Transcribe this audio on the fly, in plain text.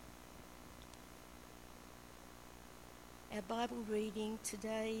Our Bible reading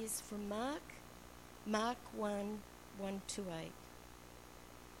today is from Mark 1:1-8.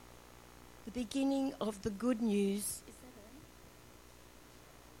 The beginning of the good news. Is that it?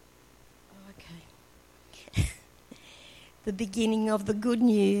 Oh, okay. The beginning of the good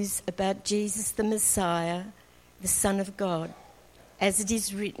news about Jesus the Messiah, the Son of God, as it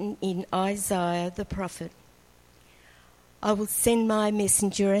is written in Isaiah the prophet. I will send my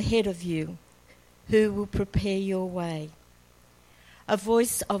messenger ahead of you, who will prepare your way. A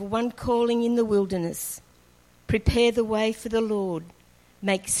voice of one calling in the wilderness, prepare the way for the Lord,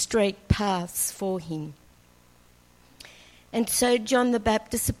 make straight paths for him. And so John the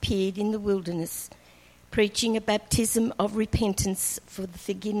Baptist appeared in the wilderness, preaching a baptism of repentance for the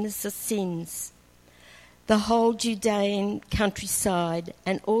forgiveness of sins. The whole Judean countryside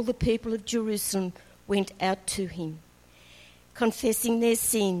and all the people of Jerusalem went out to him. Confessing their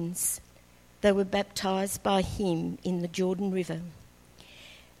sins, they were baptized by him in the Jordan River.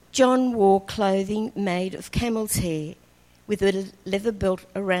 John wore clothing made of camel's hair with a leather belt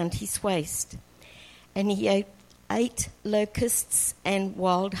around his waist, and he ate locusts and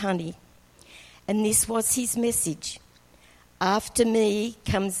wild honey. And this was his message: after me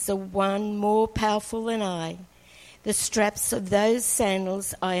comes the one more powerful than I. The straps of those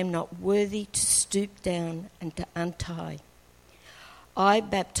sandals I am not worthy to stoop down and to untie. I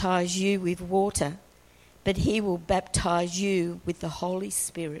baptize you with water, but he will baptize you with the Holy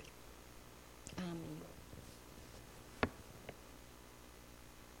Spirit. Amen.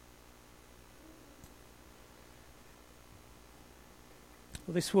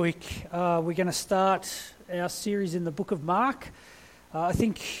 Well, this week we're going to start our series in the book of Mark. I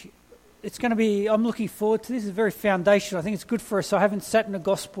think it's going to be, I'm looking forward to this. It's very foundational. I think it's good for us. I haven't sat in a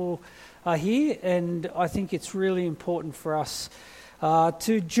gospel here, and I think it's really important for us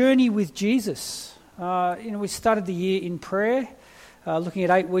to journey with Jesus. We started the year in prayer, looking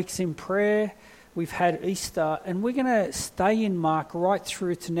at 8 weeks in prayer. We've had Easter, and we're going to stay in Mark right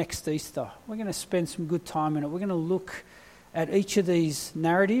through to next Easter. We're going to spend some good time in it. We're going to look at each of these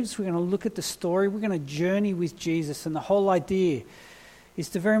narratives. We're going to look at the story. We're going to journey with Jesus, and the whole idea is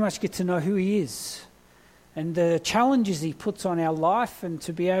to very much get to know who he is and the challenges he puts on our life, and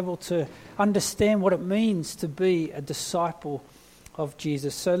to be able to understand what it means to be a disciple of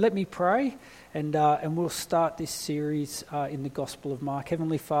Jesus. So let me pray, and we'll start this series in the Gospel of Mark.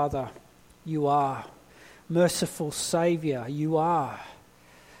 Heavenly Father, you are. Merciful Saviour, you are.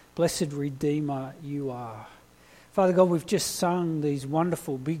 Blessed Redeemer, you are. Father God, we've just sung these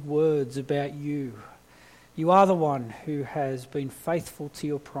wonderful big words about you. You are the one who has been faithful to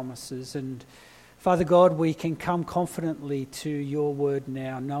your promises, and Father God, we can come confidently to your word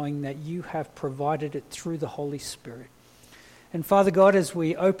now, knowing that you have provided it through the Holy Spirit. And Father God, as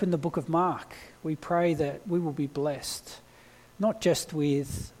we open the book of Mark, we pray that we will be blessed, not just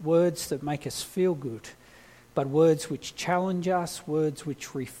with words that make us feel good, but words which challenge us, words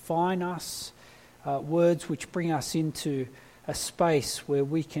which refine us, words which bring us into a space where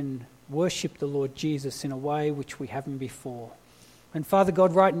we can worship the Lord Jesus in a way which we haven't before. And Father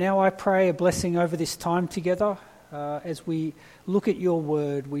God, right now I pray a blessing over this time together. As we look at your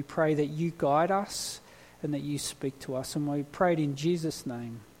word, we pray that you guide us and that you speak to us. And we pray it in Jesus'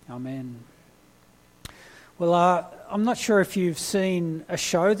 name. Amen. Well, I'm not sure if you've seen a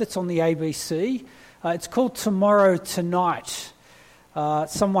show that's on the ABC. It's called Tomorrow Tonight.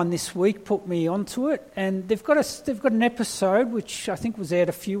 Someone this week put me onto it, and they've got an episode which I think was aired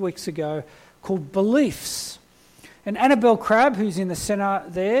a few weeks ago called Beliefs. And Annabelle Crabb, who's in the centre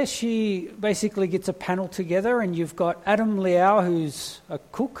there, she basically gets a panel together, and you've got Adam Liao, who's a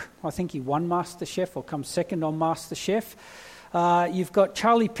cook. I think he won MasterChef or comes second on MasterChef. You've got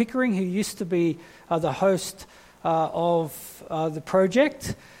Charlie Pickering, who used to be the host of The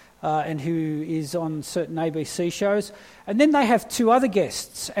Project, and who is on certain ABC shows. And then they have 2 other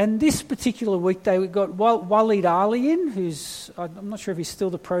guests. And this particular week they got Waleed Ali in, who's, I'm not sure if he's still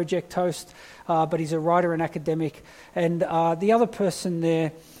the Project host, but he's a writer and academic. And the other person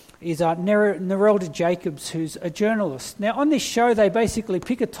there is Nerelda Jacobs, who's a journalist. Now on this show they basically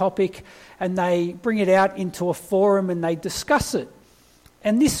pick a topic and they bring it out into a forum and they discuss it.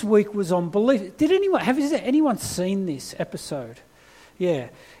 And this week was on belief. Has anyone seen this episode? Yeah,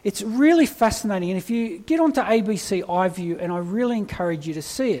 it's really fascinating. And if you get onto ABC iView, and I really encourage you to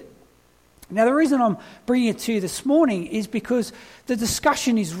see it. Now, the reason I'm bringing it to you this morning is because the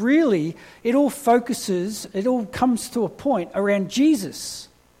discussion is really, it all comes to a point around Jesus.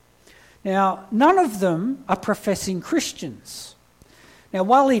 Now, none of them are professing Christians. Now,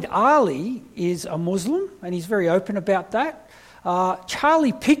 Waleed Ali is a Muslim, and he's very open about that.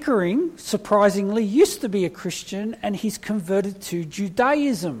 Charlie Pickering, surprisingly, used to be a Christian and he's converted to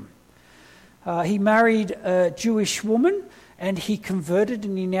Judaism. He married a Jewish woman and he converted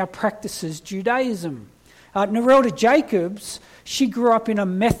and he now practices Judaism. Narelda Jacobs, she grew up in a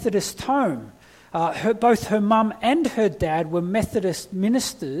Methodist home. Both her mum and her dad were Methodist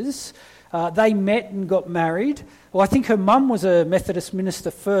ministers. They met and got married. Well, I think her mum was a Methodist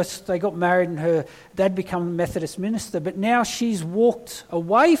minister first. They got married and her dad became a Methodist minister. But now she's walked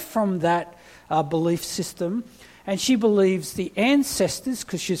away from that belief system, and she believes the ancestors,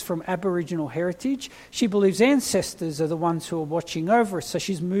 because she's from Aboriginal heritage, she believes ancestors are the ones who are watching over us. So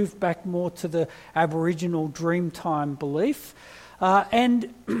she's moved back more to the Aboriginal Dreamtime belief.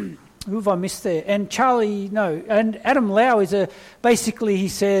 And who have I missed there? And and Adam Lau is basically he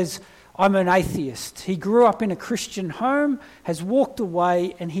says, I'm an atheist. He grew up in a Christian home, has walked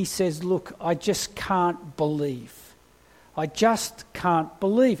away, and he says, look, I just can't believe. I just can't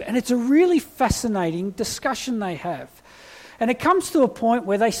believe. And it's a really fascinating discussion they have. And it comes to a point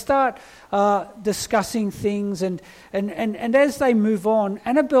where they start discussing things, and as they move on,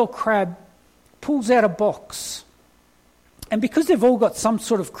 Annabelle Crabb pulls out a box. And because they've all got some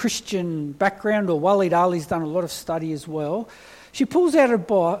sort of Christian background, or Waleed Ali's done a lot of study as well, she pulls out a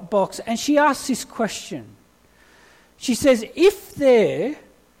box and she asks this question. She says, if there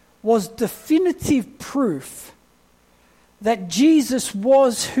was definitive proof that Jesus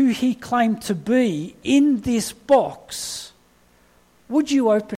was who he claimed to be in this box, would you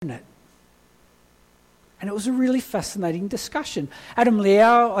open it? And it was a really fascinating discussion. Adam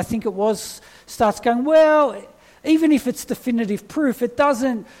Liao, I think it was, starts going, well, even if it's definitive proof, it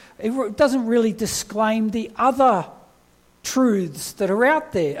doesn't really disclaim the other truths that are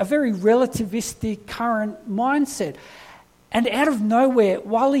out there, a very relativistic current mindset. And out of nowhere,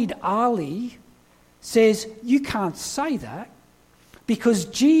 Waleed Ali says, you can't say that because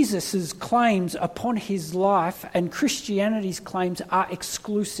Jesus' claims upon his life and Christianity's claims are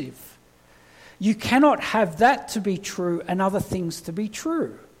exclusive. You cannot have that to be true and other things to be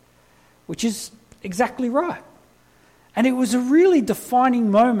true, which is exactly right. And it was a really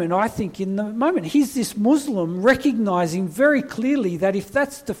defining moment, I think, in the moment. He's this Muslim recognising very clearly that if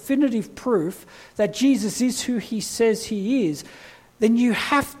that's definitive proof that Jesus is who he says he is, then you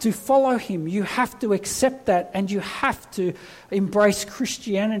have to follow him, you have to accept that, and you have to embrace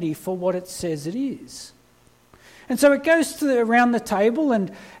Christianity for what it says it is. And so it goes around the table,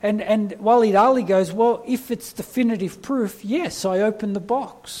 and Waleed Ali goes, well, if it's definitive proof, yes, I open the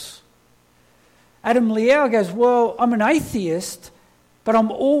box. Adam Liao goes, well, I'm an atheist, but I'm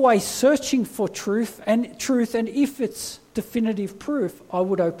always searching for truth, and if it's definitive proof, I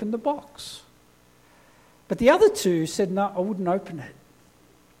would open the box. But the other two said, no, I wouldn't open it.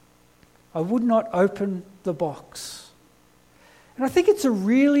 I would not open the box. And I think it's a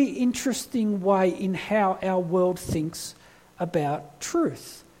really interesting way in how our world thinks about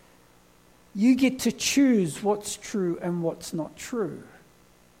truth. You get to choose what's true and what's not true.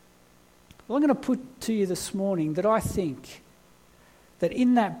 Well, I'm going to put to you this morning that I think that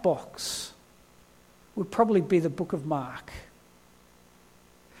in that box would probably be the book of Mark.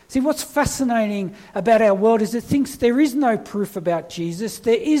 See, what's fascinating about our world is it thinks there is no proof about Jesus.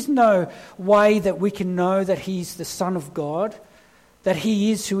 There is no way that we can know that he's the Son of God, that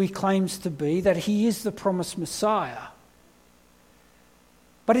he is who he claims to be, that he is the promised Messiah.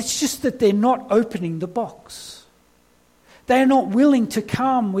 But it's just that they're not opening the box. They are not willing to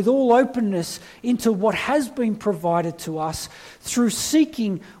come with all openness into what has been provided to us through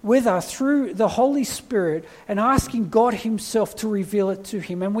seeking through the Holy Spirit and asking God himself to reveal it to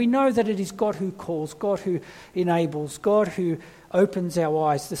him. And we know that it is God who calls, God who enables, God who opens our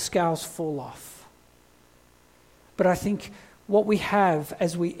eyes, the scales fall off. But I think what we have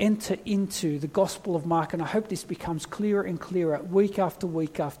as we enter into the Gospel of Mark, and I hope this becomes clearer and clearer week after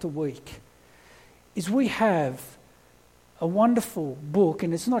week after week, is we have a wonderful book,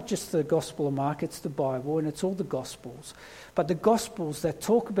 and it's not just the Gospel of Mark, it's the Bible, and it's all the Gospels. But the Gospels that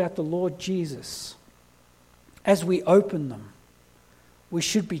talk about the Lord Jesus, as we open them, we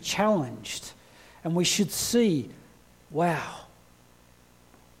should be challenged, and we should see, wow,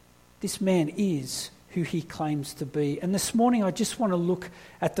 this man is who he claims to be. And this morning I just want to look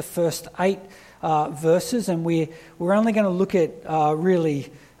at the first 8 verses, and we're only going to look at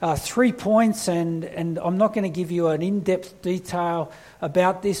really 3 points, and I'm not going to give you an in-depth detail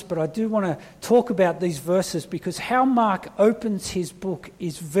about this, but I do want to talk about these verses because how Mark opens his book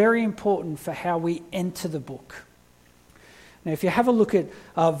is very important for how we enter the book. Now, if you have a look at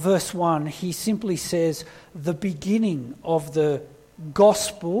verse 1, he simply says, the beginning of the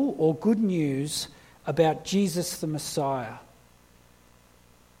gospel or good news about Jesus the Messiah.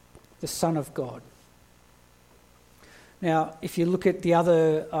 the Son of God. Now, if you look at the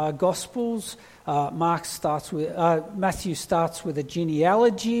other Gospels, Matthew starts with a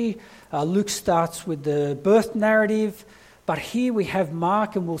genealogy, Luke starts with the birth narrative, but here we have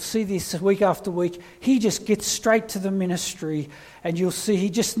Mark, and we'll see this week after week. He just gets straight to the ministry, and you'll see he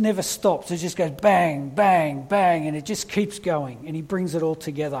just never stops. It just goes bang, bang, bang, and it just keeps going, and he brings it all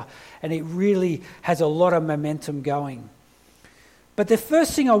together, and it really has a lot of momentum going. But the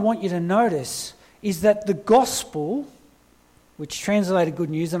first thing I want you to notice is that the gospel, which translated good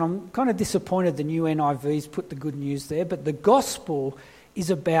news, and I'm kind of disappointed the new NIV's put the good news there, but the gospel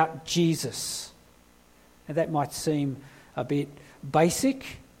is about Jesus. Now that might seem a bit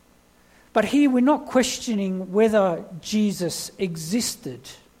basic, but here we're not questioning whether Jesus existed.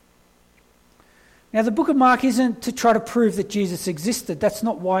 Now the book of Mark isn't to try to prove that Jesus existed. That's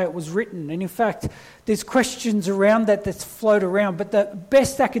not why it was written. And in fact, there's questions around that's float around, but the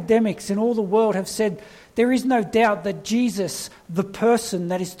best academics in all the world have said there is no doubt that Jesus, the person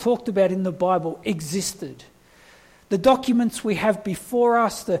that is talked about in the Bible, existed. The documents we have before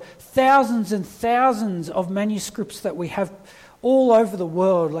us, the thousands and thousands of manuscripts that we have all over the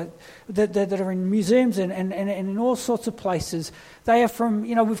world, that are in museums and in all sorts of places, they are from,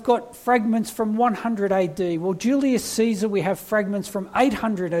 we've got fragments from 100 AD. Well, Julius Caesar, we have fragments from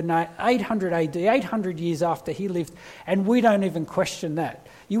 800 AD, 800 years after he lived, and we don't even question that.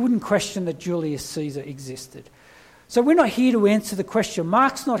 You wouldn't question that Julius Caesar existed. So we're not here to answer the question.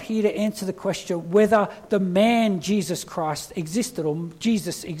 Mark's not here to answer the question whether the man Jesus Christ existed or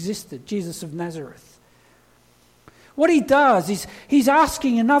Jesus existed, Jesus of Nazareth. What he does is he's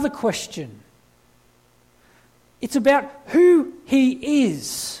asking another question. It's about who he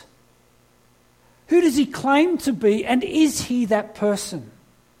is. Who does he claim to be, and is he that person?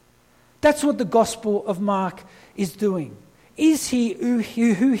 That's what the Gospel of Mark is doing. Is he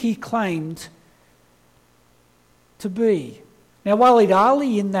who he claimed to be? Now, Walid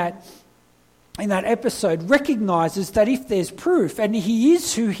Ali in that episode recognises that if there's proof, and he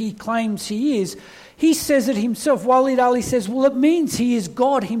is who he claims he is, he says it himself. Walid Ali says, well, it means he is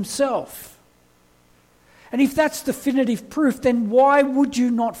God himself. And if that's definitive proof, then why would you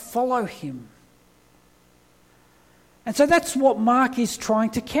not follow him? And so that's what Mark is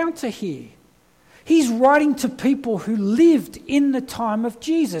trying to counter here. He's writing to people who lived in the time of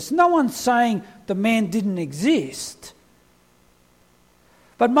Jesus. No one's saying the man didn't exist.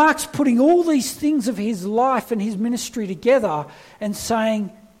 But Mark's putting all these things of his life and his ministry together and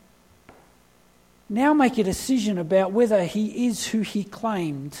saying, now make a decision about whether he is who he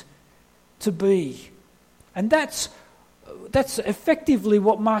claimed to be. And that's effectively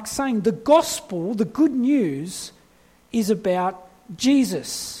what Mark's saying. The gospel, the good news, is about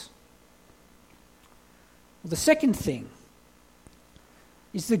Jesus. The second thing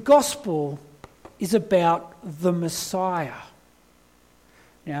is the gospel is about the Messiah.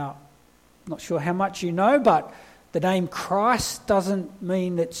 Now, I'm not sure how much you know, but the name Christ doesn't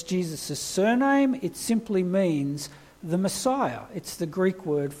mean it's Jesus' surname. It simply means the Messiah. It's the Greek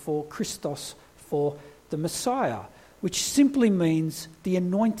word for Christos, for the Messiah, which simply means the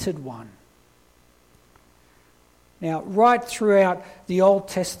anointed one. Now, right throughout the Old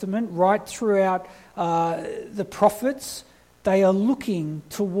Testament, right throughout the prophets, they are looking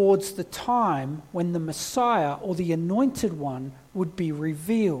towards the time when the Messiah or the anointed one would be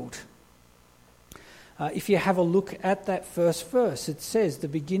revealed. If you have a look at that first verse, it says, the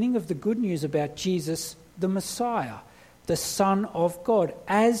beginning of the good news about Jesus, the Messiah, the Son of God.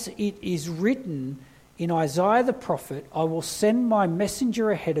 As it is written in Isaiah the prophet, I will send my messenger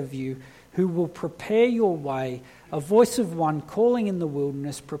ahead of you who will prepare your way, a voice of one calling in the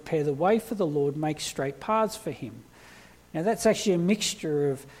wilderness, prepare the way for the Lord, make straight paths for him. Now that's actually a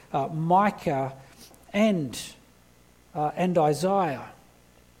mixture of Micah and Isaiah.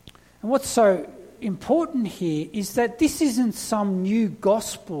 And what's so important here is that this isn't some new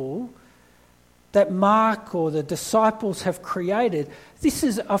gospel that Mark or the disciples have created. This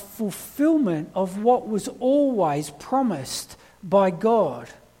is a fulfillment of what was always promised by God.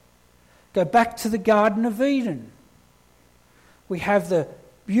 Go back to the Garden of Eden. We have the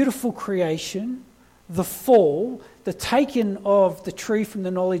beautiful creation, the fall, the taking of the tree from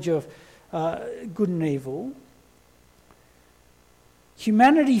the knowledge of good and evil.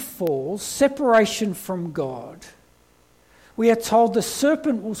 Humanity falls, separation from God. We are told the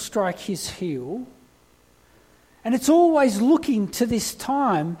serpent will strike his heel. And it's always looking to this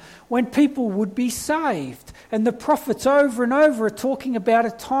time when people would be saved. And the prophets over and over are talking about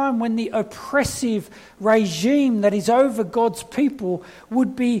a time when the oppressive regime that is over God's people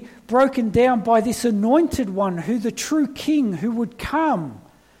would be broken down by this anointed one, who the true king who would come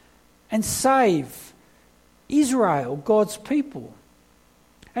and save Israel, God's people.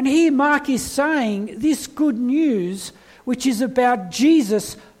 And here Mark is saying this good news, which is about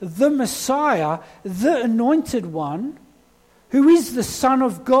Jesus, the Messiah, the Anointed One, who is the Son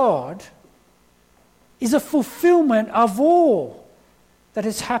of God, is a fulfillment of all that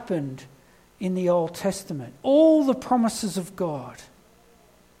has happened in the Old Testament. All the promises of God.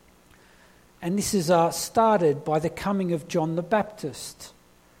 And this is started by the coming of John the Baptist.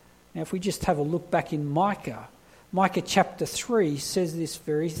 Now, if we just have a look back in Micah chapter 3 says this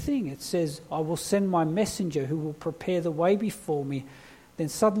very thing. It says, I will send my messenger who will prepare the way before me. Then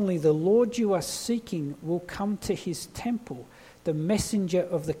suddenly the Lord you are seeking will come to his temple. The messenger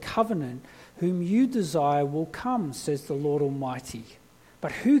of the covenant whom you desire will come, says the Lord Almighty.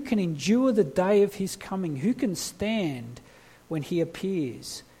 But who can endure the day of his coming? Who can stand when he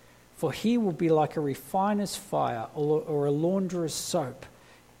appears? For he will be like a refiner's fire or a launderer's soap.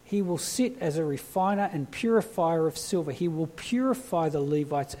 He will sit as a refiner and purifier of silver. He will purify the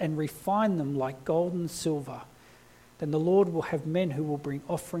Levites and refine them like gold and silver. Then the Lord will have men who will bring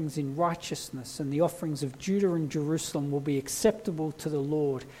offerings in righteousness, and the offerings of Judah and Jerusalem will be acceptable to the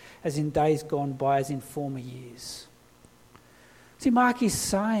Lord, as in days gone by, as in former years. See, Mark is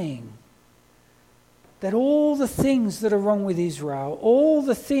saying that all the things that are wrong with Israel, all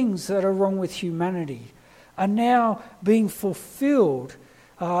the things that are wrong with humanity, are now being fulfilled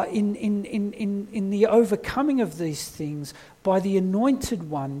in the overcoming of these things by the Anointed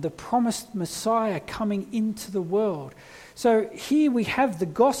One, the promised Messiah coming into the world. So here we have the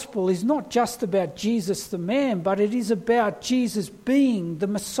gospel is not just about Jesus the man, but it is about Jesus being the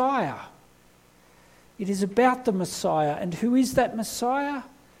Messiah. It is about the Messiah. And who is that Messiah?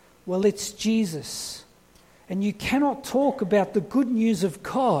 Well, it's Jesus. And you cannot talk about the good news of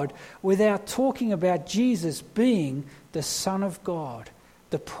God without talking about Jesus being the Son of God,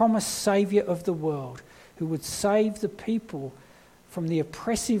 the promised Saviour of the world, who would save the people from the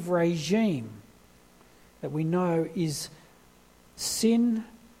oppressive regime that we know is sin,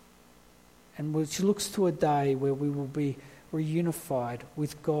 and which looks to a day where we will be reunified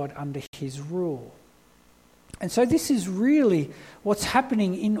with God under his rule. And so this is really what's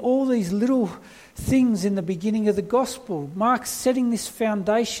happening in all these little things in the beginning of the gospel. Mark's setting this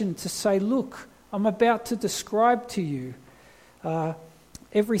foundation to say, look, I'm about to describe to you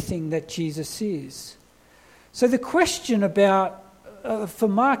everything that Jesus is. So the question for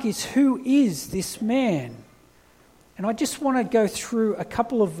Mark is, who is this man? And I just want to go through a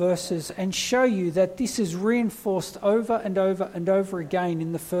couple of verses and show you that this is reinforced over and over and over again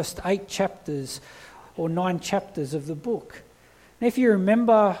in the first 8 chapters or 9 chapters of the book. And if you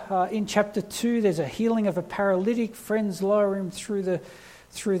remember in chapter 2, there's a healing of a paralytic. Friends lower him through the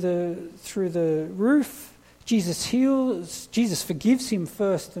roof. Jesus forgives him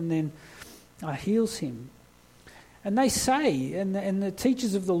first and then heals him. And they say, and the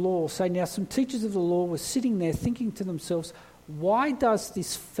teachers of the law say, now some teachers of the law were sitting there thinking to themselves, why does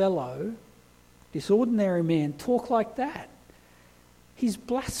this fellow, this ordinary man, talk like that? He's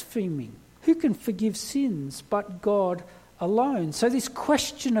blaspheming. Who can forgive sins but God alone? So this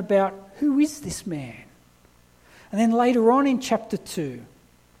question about who is this man? And then later on in chapter 2,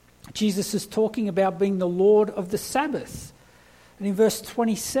 Jesus is talking about being the Lord of the Sabbath. And in verse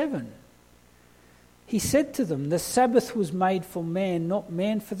 27, he said to them, the Sabbath was made for man, not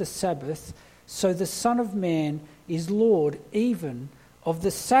man for the Sabbath. So the Son of Man is Lord even of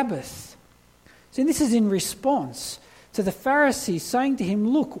the Sabbath. So this is in response to the Pharisees saying to him,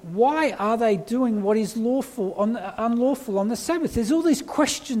 look, why are they doing what is unlawful on the Sabbath? There's all these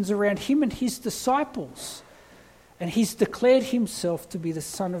questions around him and his disciples. And he's declared himself to be the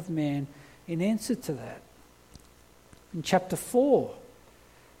Son of Man in answer to that. In chapter 4,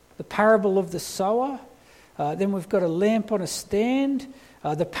 the parable of the sower. Then we've got a lamp on a stand.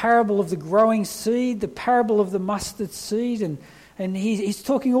 The parable of the growing seed. The parable of the mustard seed. And he's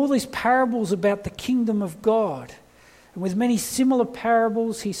talking all these parables about the kingdom of God. And with many similar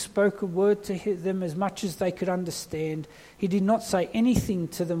parables, he spoke a word to them as much as they could understand. He did not say anything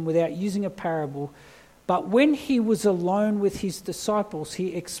to them without using a parable. But when he was alone with his disciples,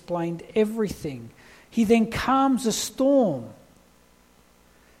 he explained everything. He then calms a storm.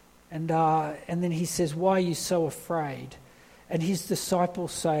 And then he says, why are you so afraid? And his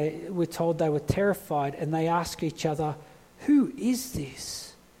disciples say, we're told they were terrified, and they ask each other, who is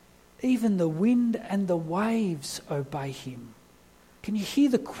this? Even the wind and the waves obey him. Can you hear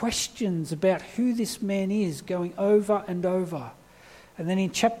the questions about who this man is going over and over? And then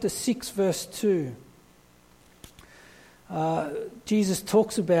in chapter 6, verse 2, Jesus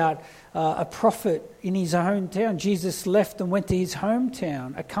talks about a prophet in his hometown. Jesus left and went to his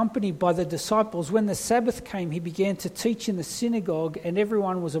hometown, accompanied by the disciples. When the Sabbath came, he began to teach in the synagogue, and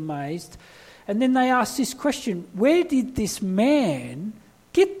everyone was amazed. And then they asked this question, where did this man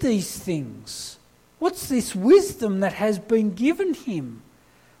get these things? What's this wisdom that has been given him?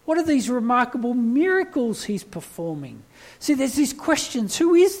 What are these remarkable miracles he's performing? See, there's these questions.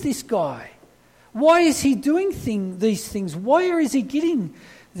 Who is this guy? Why is he doing these things? Where is he getting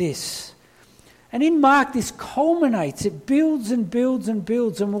this? And in Mark, this culminates. It builds and builds and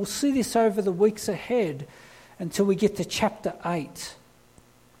builds, and we'll see this over the weeks ahead until we get to chapter 8.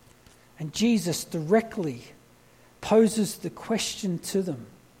 And Jesus directly poses the question to them.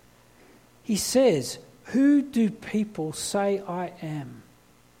 He says, "Who do people say I am?"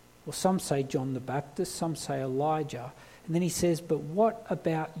 Well, some say John the Baptist, some say Elijah. And then he says, "But what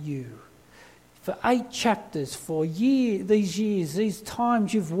about you?" For 8 chapters, for these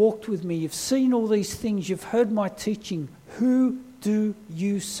times you've walked with me, you've seen all these things, you've heard my teaching. Who do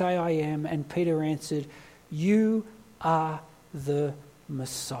you say I am? And Peter answered, "You are the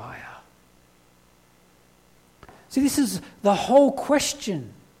Messiah." See, this is the whole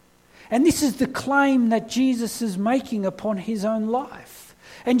question. And this is the claim that Jesus is making upon his own life.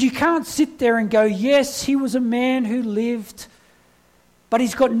 And you can't sit there and go, yes, he was a man who lived, but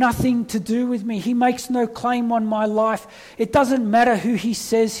he's got nothing to do with me. He makes no claim on my life. It doesn't matter who he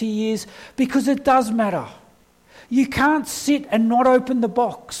says he is, because it does matter. You can't sit and not open the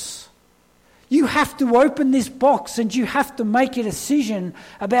box. You have to open this box and you have to make a decision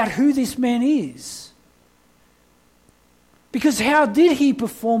about who this man is. Because how did he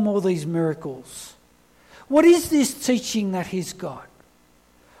perform all these miracles? What is this teaching that he's got?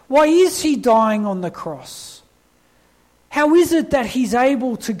 Why is he dying on the cross? How is it that he's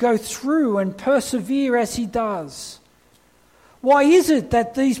able to go through and persevere as he does? Why is it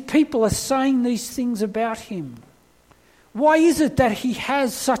that these people are saying these things about him? Why is it that he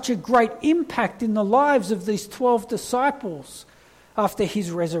has such a great impact in the lives of these 12 disciples after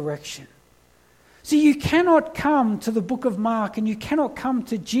his resurrection? See, you cannot come to the book of Mark and you cannot come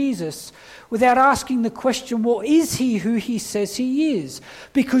to Jesus without asking the question, well, is he who he says he is?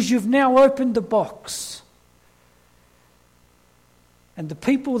 Because you've now opened the box. And the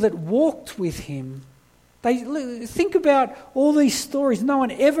people that walked with him, they think about all these stories. No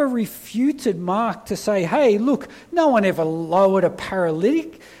one ever refuted Mark to say, hey, look, no one ever lowered a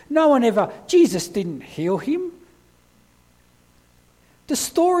paralytic. Jesus didn't heal him. The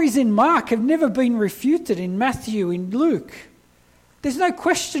stories in Mark have never been refuted in Matthew, in Luke. There's no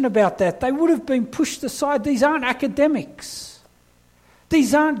question about that. They would have been pushed aside. These aren't academics.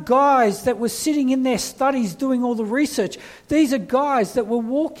 These aren't guys that were sitting in their studies doing all the research. These are guys that were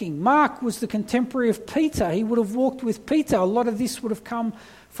walking. Mark was the contemporary of Peter. He would have walked with Peter. A lot of this would have come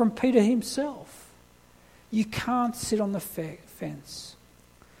from Peter himself. You can't sit on the fence.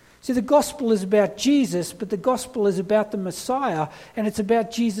 See, the gospel is about Jesus, but the gospel is about the Messiah, and it's about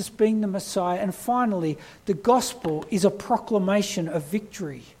Jesus being the Messiah. And finally, the gospel is a proclamation of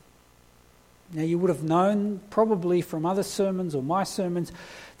victory. Now, you would have known probably from other sermons or my sermons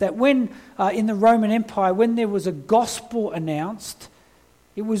that when in the Roman Empire, when there was a gospel announced,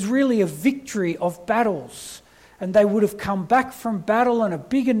 it was really a victory of battles. And they would have come back from battle and a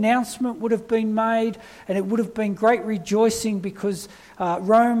big announcement would have been made, and it would have been great rejoicing because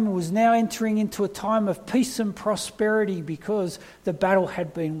Rome was now entering into a time of peace and prosperity because the battle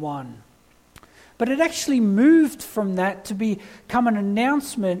had been won. But it actually moved from that to become an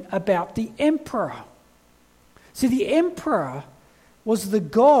announcement about the emperor. See, the emperor was the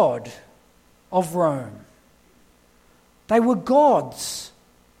god of Rome. They were gods.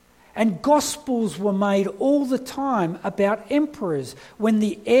 And gospels were made all the time about emperors. When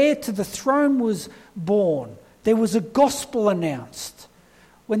the heir to the throne was born, there was a gospel announced.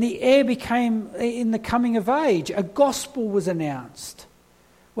 When the heir became in the coming of age, a gospel was announced.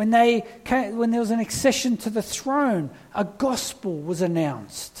 When there was an accession to the throne, a gospel was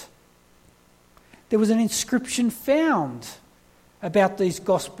announced. There was an inscription found about these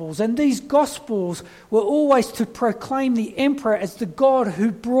gospels, and these gospels were always to proclaim the emperor as the God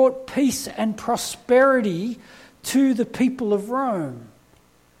who brought peace and prosperity to the people of Rome.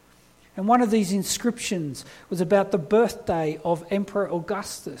 And one of these inscriptions was about the birthday of Emperor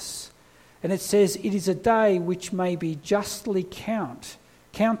Augustus, and it says, "It is a day which may be justly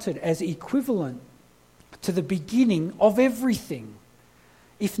counted as equivalent to the beginning of everything,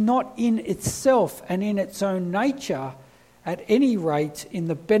 if not in itself and in its own nature, at any rate in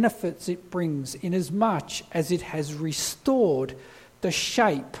the benefits it brings, inasmuch as it has restored the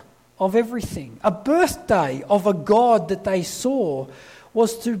shape of everything. A birthday of a God that they saw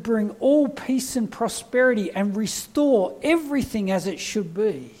was to bring all peace and prosperity and restore everything as it should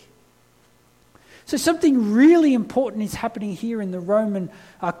be. So something really important is happening here in the Roman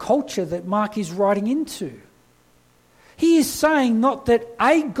culture that Mark is writing into. He is saying not that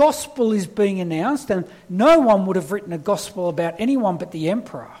a gospel is being announced, and no one would have written a gospel about anyone but the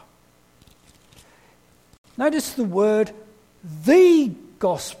emperor. Notice the word, the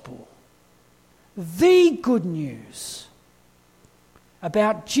gospel, the good news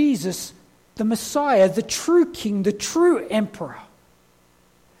about Jesus, the Messiah, the true King, the true Emperor.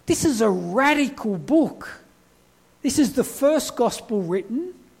 This is a radical book. This is the first gospel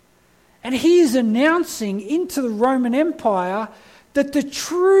written, and he is announcing into the Roman Empire that the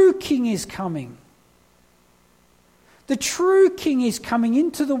true King is coming. The true King is coming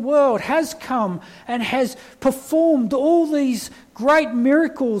into the world, has come and has performed all these great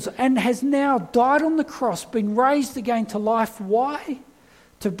miracles and has now died on the cross, been raised again to life. Why?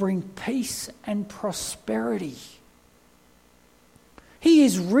 To bring peace and prosperity. He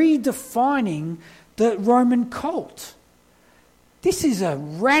is redefining the Roman cult. This is a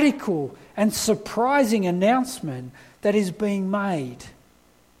radical and surprising announcement that is being made.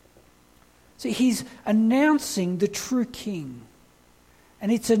 So he's announcing the true King.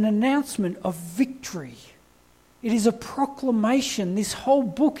 And it's an announcement of victory. It is a proclamation. This whole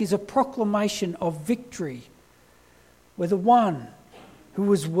book is a proclamation of victory. Where the one who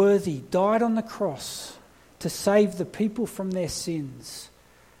was worthy died on the cross to save the people from their sins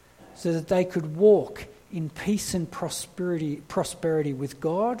so that they could walk in peace and prosperity with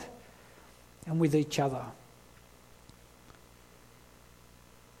God and with each other.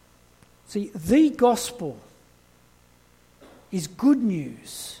 See, the gospel is good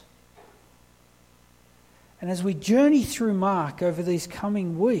news. And as we journey through Mark over these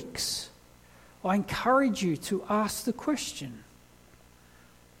coming weeks, I encourage you to ask the question,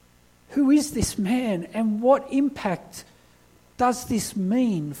 who is this man and what impact does this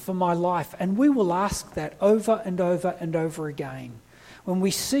mean for my life? And we will ask that over and over and over again. When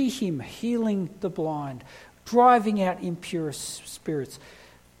we see him healing the blind, driving out impure spirits,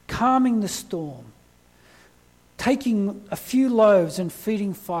 calming the storm, taking a few loaves and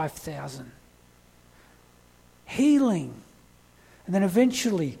feeding 5,000, healing. And then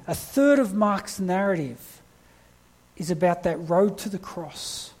eventually, a third of Mark's narrative is about that road to the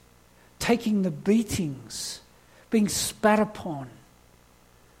cross, taking the beatings, being spat upon.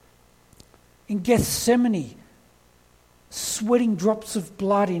 In Gethsemane, sweating drops of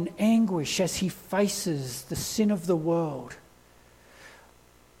blood in anguish as he faces the sin of the world.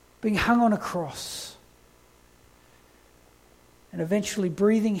 Being hung on a cross. And eventually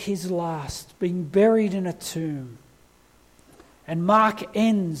breathing his last, being buried in a tomb. And Mark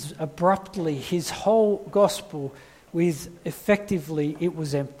ends abruptly his whole gospel with effectively, it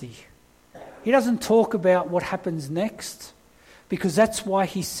was empty. He doesn't talk about what happens next, because that's why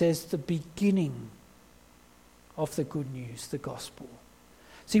he says the beginning of the good news, the gospel.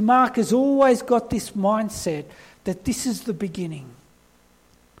 See, Mark has always got this mindset that this is the beginning.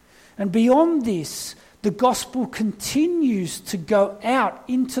 And beyond this, the gospel continues to go out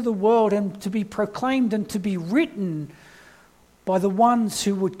into the world and to be proclaimed and to be written by the ones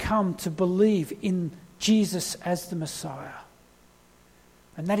who would come to believe in Jesus as the Messiah.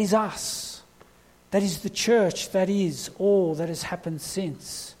 And that is us. That is the church. That is all that has happened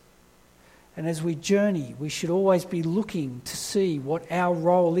since. And as we journey, we should always be looking to see what our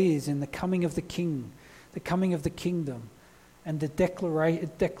role is in the coming of the King, the coming of the kingdom, and the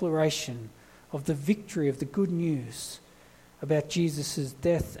declaration of the victory of the good news about Jesus'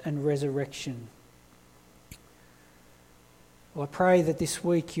 death and resurrection. Well, I pray that this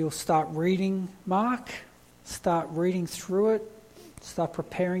week you'll start reading Mark, start reading through it, start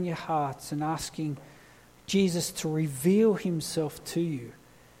preparing your hearts and asking Jesus to reveal himself to you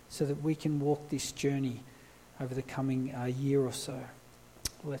so that we can walk this journey over the coming year or so.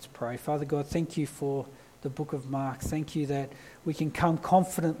 Let's pray. Father God, thank you for the book of Mark. Thank you that we can come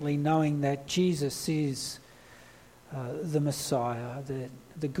confidently knowing that Jesus is the Messiah, that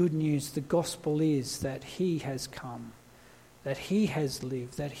the good news, the gospel is that he has come, that he has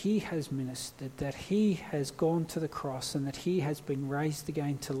lived, that he has ministered, that he has gone to the cross, and that he has been raised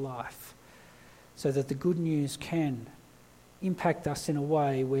again to life, so that the good news can impact us in a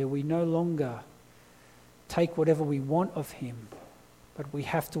way where we no longer take whatever we want of him, but we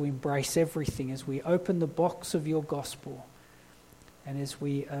have to embrace everything as we open the box of your gospel and as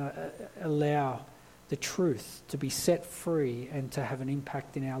we allow the truth to be set free and to have an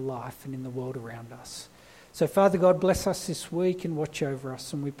impact in our life and in the world around us. So, Father God, bless us this week and watch over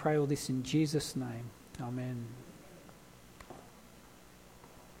us. And we pray all this in Jesus' name. Amen.